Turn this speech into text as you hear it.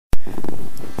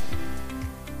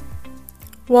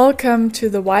Welcome to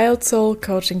the Wild Soul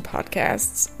Coaching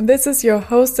Podcast. This is your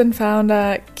host and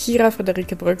founder, Kira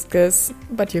Friederike Brüxges,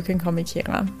 but you can call me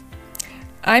Kira.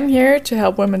 I'm here to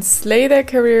help women slay their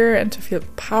career and to feel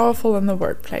powerful in the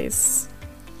workplace.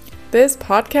 This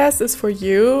podcast is for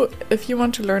you if you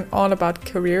want to learn all about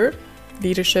career,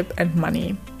 leadership, and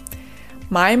money.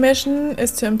 My mission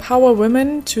is to empower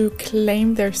women to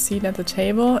claim their seat at the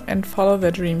table and follow their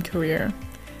dream career,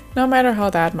 no matter how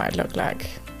that might look like.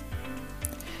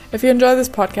 If you enjoy this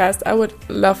podcast, I would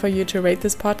love for you to rate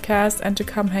this podcast and to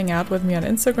come hang out with me on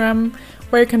Instagram,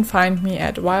 where you can find me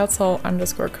at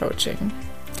wildsoul_coaching.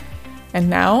 And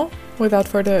now, without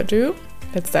further ado,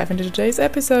 let's dive into today's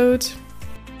episode.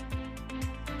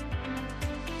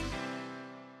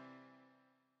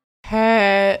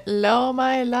 Hello,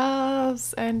 my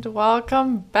loves, and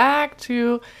welcome back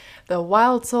to the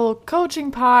Wild Soul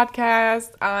Coaching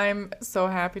Podcast. I'm so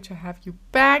happy to have you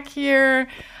back here.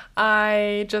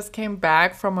 I just came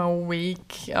back from a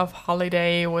week of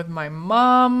holiday with my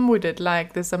mom. We did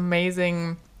like this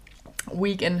amazing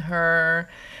week in her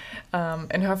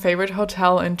favorite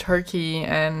hotel in Turkey,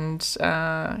 and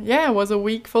it was a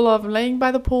week full of laying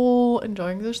by the pool,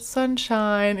 enjoying the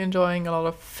sunshine, enjoying a lot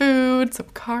of food, some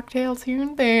cocktails here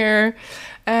and there,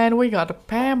 and we got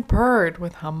pampered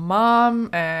with her mom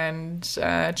and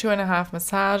 2.5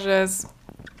 massages.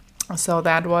 So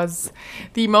that was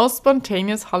the most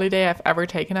spontaneous holiday I've ever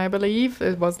taken, I believe.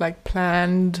 It was like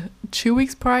planned 2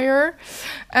 weeks prior,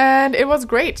 and it was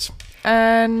great.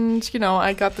 And,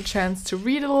 I got the chance to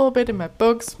read a little bit in my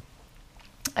books.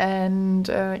 And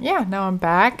now I'm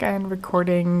back and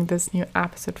recording this new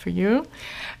episode for you.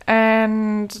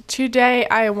 And today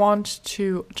I want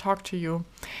to talk to you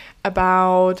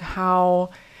about how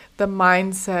the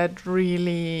mindset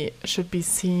really should be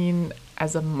seen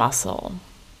as a muscle,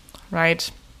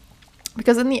 right?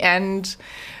 Because in the end,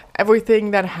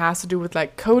 everything that has to do with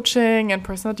like coaching and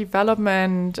personal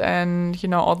development and,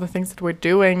 all the things that we're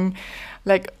doing,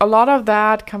 like a lot of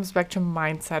that comes back to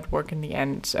mindset work in the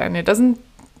end. And it doesn't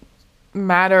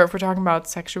matter if we're talking about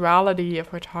sexuality,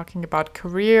 if we're talking about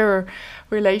career,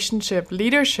 relationship,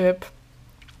 leadership,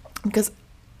 because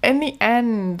in the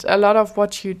end, a lot of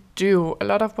what you do, a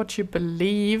lot of what you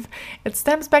believe, it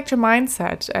stems back to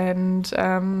mindset. And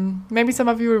maybe some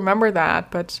of you remember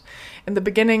that, but in the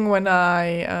beginning when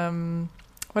I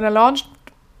launched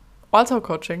Wild Soul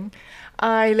Coaching,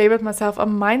 I labeled myself a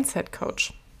mindset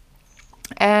coach.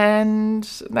 And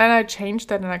then I changed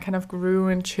that and I kind of grew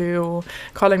into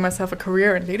calling myself a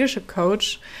career and leadership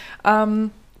coach.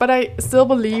 But I still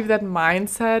believe that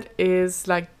mindset is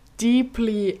like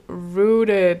deeply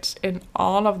rooted in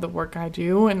all of the work I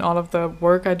do, in all of the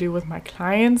work I do with my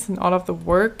clients, and all of the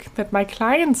work that my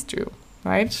clients do,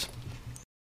 right?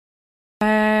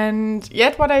 And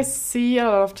yet what I see a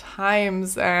lot of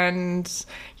times, and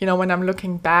when I'm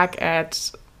looking back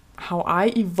at how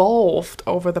I evolved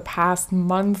over the past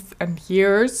month and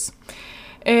years,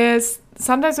 is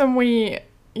sometimes when we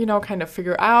kind of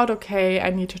figure out, okay, I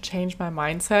need to change my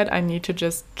mindset. I need to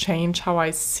just change how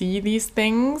I see these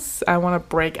things. I want to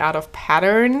break out of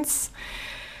patterns.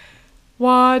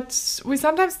 What we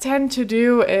sometimes tend to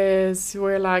do is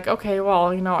we're like, okay, well,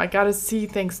 I got to see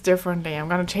things differently. I'm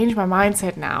going to change my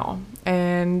mindset now.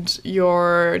 And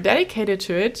you're dedicated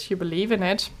to it. You believe in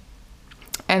it.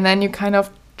 And then you kind of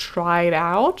try it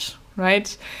out,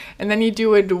 right? And then you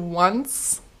do it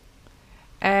once.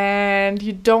 And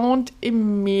you don't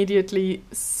immediately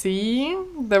see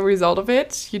the result of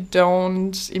it. You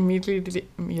don't immediately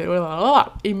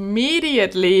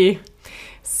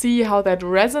see how that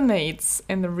resonates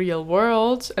in the real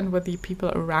world and with the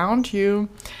people around you.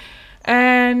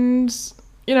 And,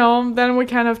 then we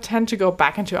kind of tend to go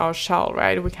back into our shell,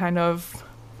 right? We kind of,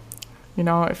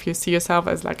 if you see yourself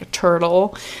as like a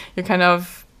turtle, you kind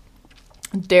of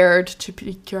dared to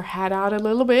peek your head out a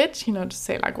little bit, to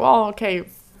say like, well, okay,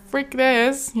 freak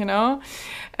this,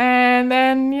 and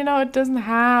then, it doesn't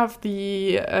have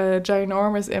the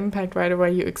ginormous impact right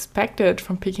away you expected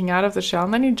from peeking out of the shell.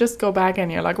 And then you just go back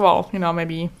and you're like, well,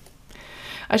 maybe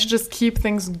I should just keep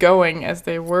things going as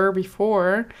they were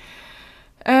before.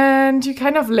 And you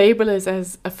kind of label it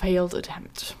as a failed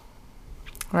attempt,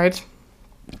 right?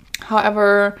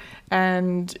 However,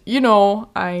 and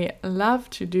I love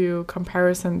to do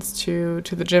comparisons to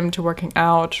the gym, to working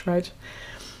out, right?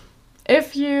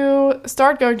 If you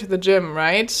start going to the gym,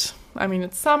 right? I mean,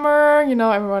 it's summer,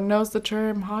 everyone knows the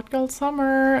term hot girl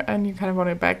summer, and you kind of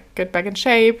want to get back in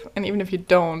shape. And even if you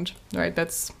don't, right,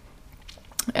 that's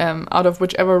out of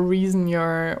whichever reason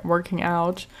you're working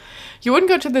out, you wouldn't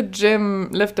go to the gym,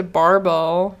 lift a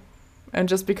barbell, And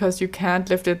just because you can't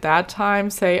lift it that time,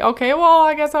 say, okay, well,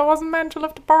 I guess I wasn't meant to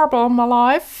lift a barbell in my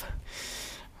life.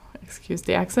 Excuse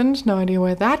the accent, no idea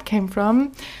where that came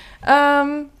from.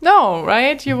 No,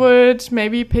 right? You would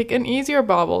maybe pick an easier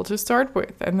barbell to start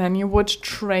with, and then you would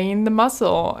train the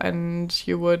muscle, and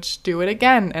you would do it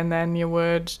again, and then you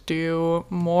would do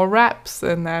more reps,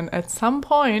 and then at some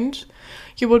point,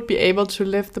 you would be able to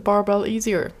lift the barbell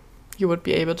easier. You would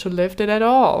be able to lift it at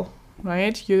all.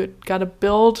 Right? You gotta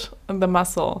build the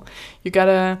muscle. You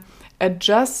gotta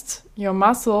adjust your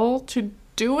muscle to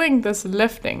doing this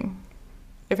lifting.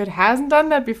 If it hasn't done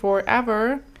that before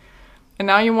ever, and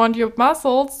now you want your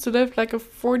muscles to lift like a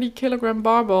 40-kilogram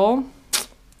barbell,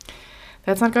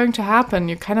 that's not going to happen.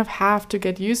 You kind of have to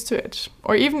get used to it.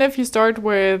 Or even if you start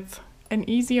with an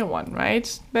easier one,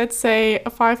 right? Let's say a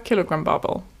 5-kilogram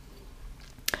barbell.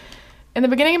 In the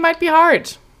beginning, it might be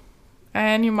hard.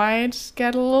 And you might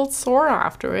get a little sore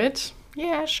after it.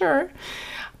 Yeah, sure.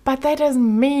 But that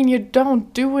doesn't mean you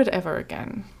don't do it ever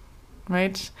again,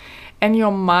 right? And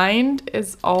your mind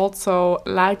is also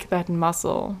like that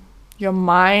muscle. Your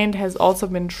mind has also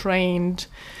been trained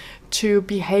to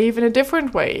behave in a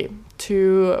different way,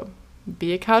 to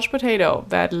be a couch potato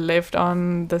that lived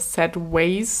on the set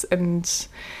ways and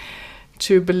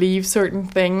to believe certain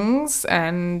things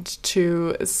and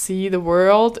to see the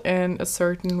world in a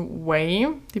certain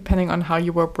way, depending on how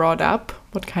you were brought up,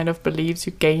 what kind of beliefs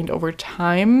you gained over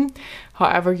time,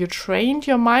 however you trained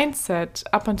your mindset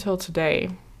up until today.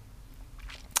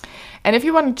 And if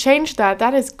you want to change that,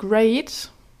 that is great.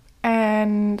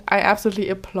 And I absolutely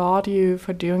applaud you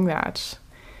for doing that.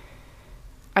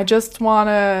 I just want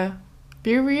to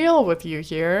be real with you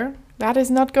here. That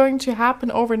is not going to happen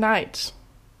overnight.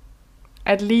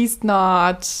 At least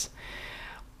not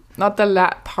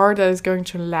the part that is going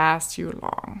to last you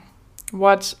long.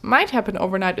 What might happen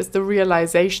overnight is the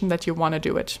realization that you want to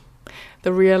do it.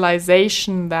 The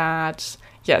realization that,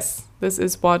 yes, this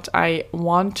is what I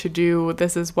want to do.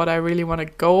 This is what I really want to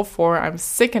go for. I'm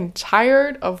sick and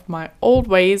tired of my old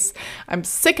ways. I'm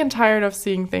sick and tired of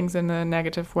seeing things in a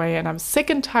negative way. And I'm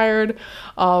sick and tired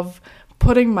of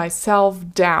putting myself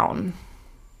down.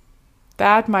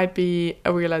 That might be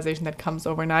a realization that comes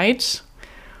overnight,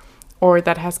 or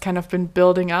that has kind of been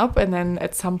building up and then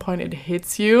at some point it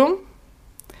hits you.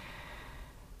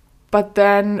 But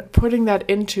then putting that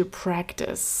into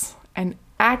practice and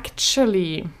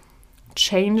actually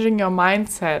changing your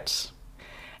mindset,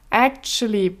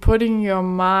 actually putting your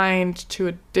mind to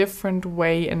a different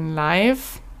way in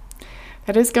life,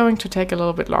 that is going to take a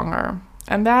little bit longer.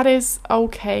 And that is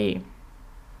okay.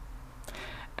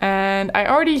 And I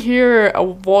already hear a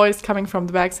voice coming from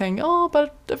the back saying, oh,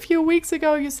 but a few weeks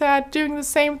ago you said doing the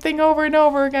same thing over and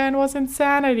over again was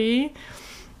insanity.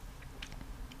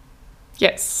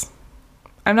 Yes.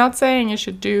 I'm not saying you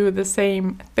should do the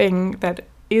same thing that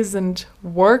isn't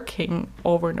working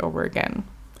over and over again.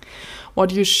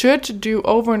 What you should do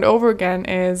over and over again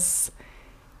is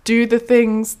do the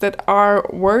things that are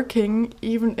working,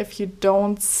 even if you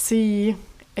don't see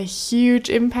a huge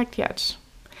impact yet.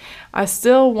 I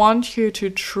still want you to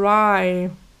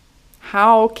try.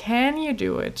 How can you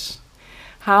do it?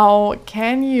 How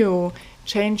can you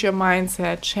change your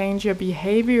mindset, change your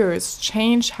behaviors,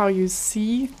 change how you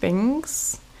see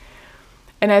things?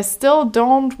 And I still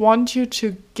don't want you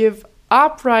to give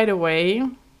up right away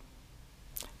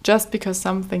just because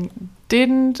something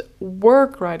didn't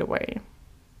work right away.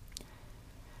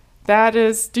 That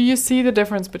is, do you see the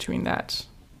difference between that?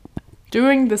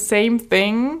 Doing the same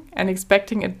thing and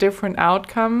expecting a different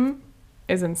outcome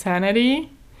is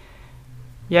insanity.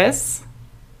 Yes.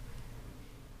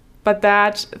 But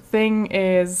that thing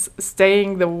is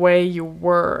staying the way you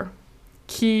were.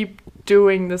 Keep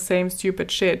doing the same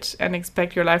stupid shit and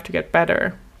expect your life to get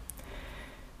better.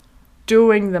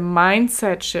 Doing the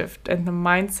mindset shift and the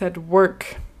mindset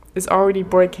work is already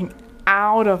breaking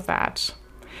out of that.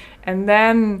 And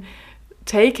then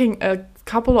taking a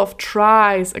couple of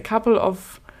tries, a couple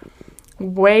of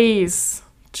ways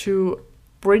to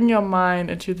bring your mind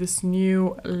into this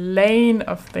new lane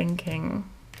of thinking.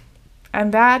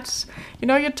 And that,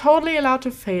 you're totally allowed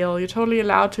to fail. You're totally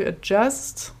allowed to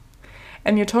adjust.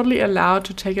 And you're totally allowed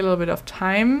to take a little bit of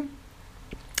time.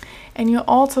 And you're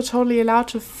also totally allowed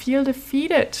to feel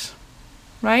defeated,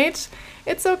 right?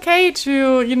 It's okay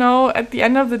to, at the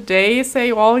end of the day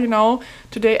say, well,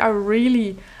 today I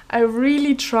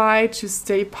really tried to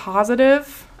stay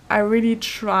positive. I really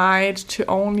tried to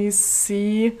only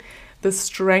see the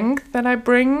strength that I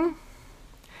bring.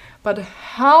 But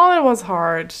hell, it was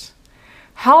hard.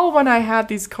 Hell, when I had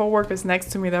these coworkers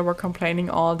next to me that were complaining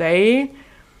all day.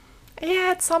 yeah,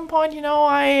 at some point,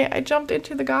 I jumped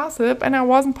into the gossip and I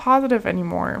wasn't positive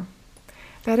anymore.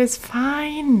 That is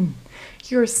fine.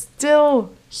 You're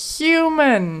still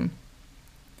human.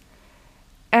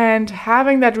 And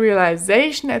having that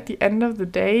realization at the end of the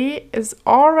day is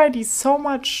already so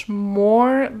much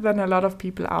more than a lot of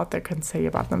people out there can say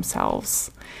about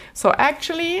themselves. So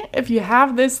actually, if you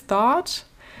have this thought,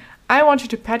 I want you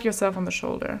to pat yourself on the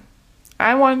shoulder.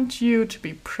 I want you to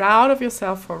be proud of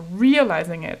yourself for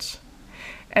realizing it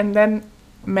and then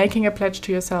making a pledge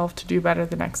to yourself to do better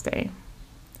the next day.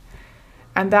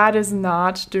 And that is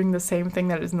not doing the same thing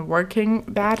that isn't working.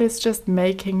 That is just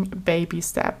making baby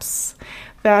steps.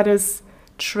 That is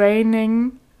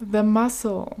training the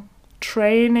muscle,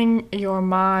 training your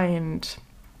mind,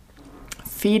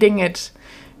 feeding it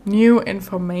new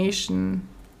information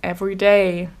every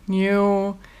day,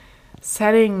 new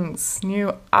settings,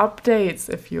 new updates,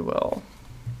 if you will.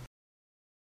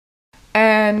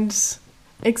 And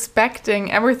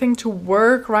expecting everything to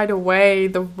work right away,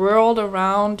 the world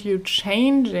around you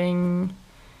changing,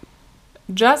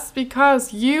 just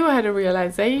because you had a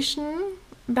realization,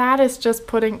 that is just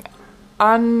putting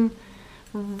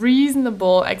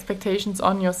unreasonable expectations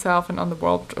on yourself and on the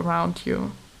world around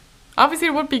you. Obviously,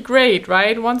 it would be great,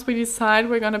 right? Once we decide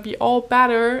we're going to be all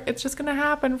better, it's just going to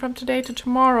happen from today to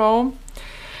tomorrow.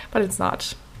 But it's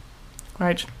not,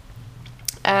 right?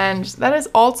 And that is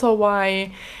also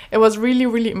why it was really,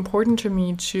 really important to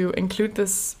me to include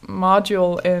this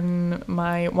module in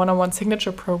my one-on-one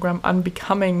signature program,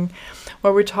 Unbecoming,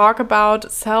 where we talk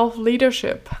about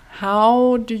self-leadership.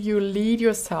 How do you lead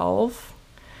yourself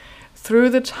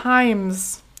through the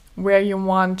times where you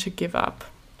want to give up,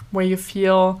 where you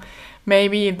feel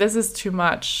maybe this is too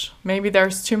much, maybe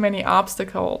there's too many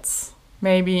obstacles,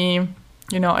 maybe,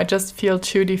 I just feel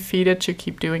too defeated to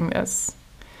keep doing this.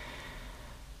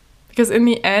 Because in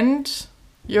the end,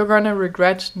 you're going to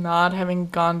regret not having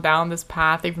gone down this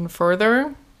path even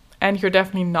further. And you're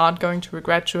definitely not going to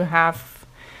regret to have,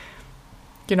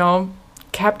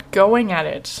 kept going at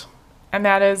it. And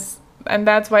that's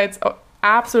why it's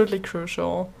absolutely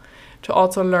crucial to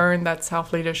also learn that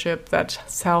self-leadership, that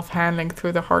self-handling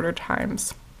through the harder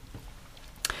times.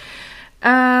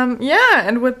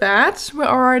 And with that, we're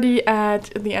already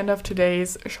at the end of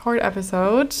today's short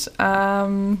episode.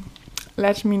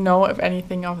 Let me know if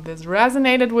anything of this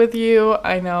resonated with you.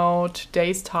 I know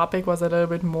today's topic was a little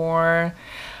bit more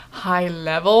high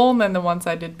level than the ones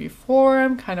I did before.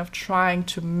 I'm kind of trying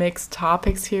to mix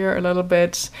topics here a little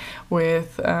bit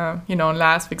with,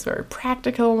 last week's very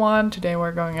practical one. Today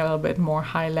we're going a little bit more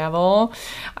high level.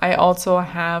 I also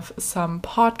have some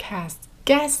podcast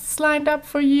guests lined up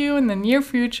for you in the near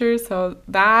future, so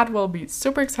that will be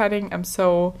super exciting. I'm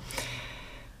so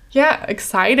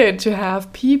excited to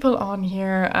have people on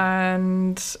here,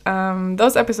 and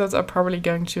those episodes are probably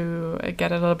going to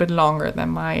get a little bit longer than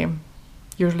my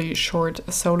usually short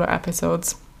solo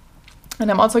episodes. And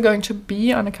I'm also going to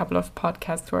be on a couple of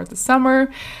podcasts throughout the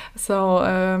summer,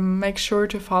 so make sure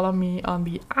to follow me on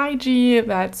the IG,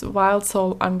 that's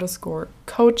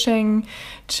wildsoul_coaching,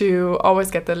 to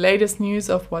always get the latest news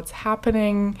of what's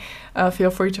happening. Feel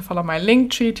free to follow my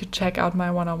Linktree to check out my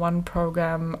one-on-one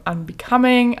program,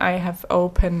 Unbecoming. I have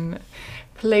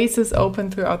places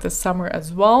open throughout the summer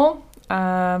as well.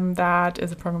 That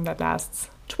is a program that lasts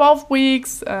 12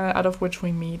 weeks, out of which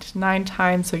we meet 9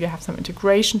 times, so you have some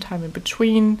integration time in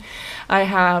between. I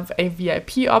have a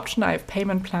VIP option, I have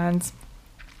payment plans.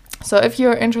 So if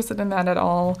you're interested in that at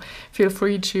all, feel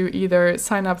free to either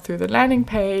sign up through the landing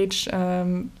page,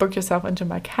 book yourself into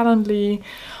my Calendly,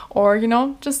 or,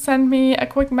 just send me a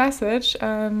quick message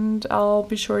and I'll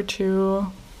be sure to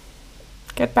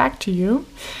get back to you.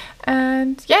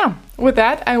 And with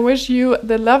that, I wish you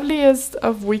the loveliest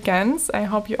of weekends. I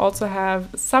hope you also have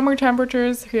summer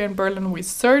temperatures. Here in Berlin, we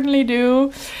certainly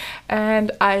do.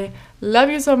 And I love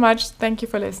you so much. Thank you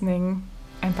for listening,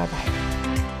 and bye-bye.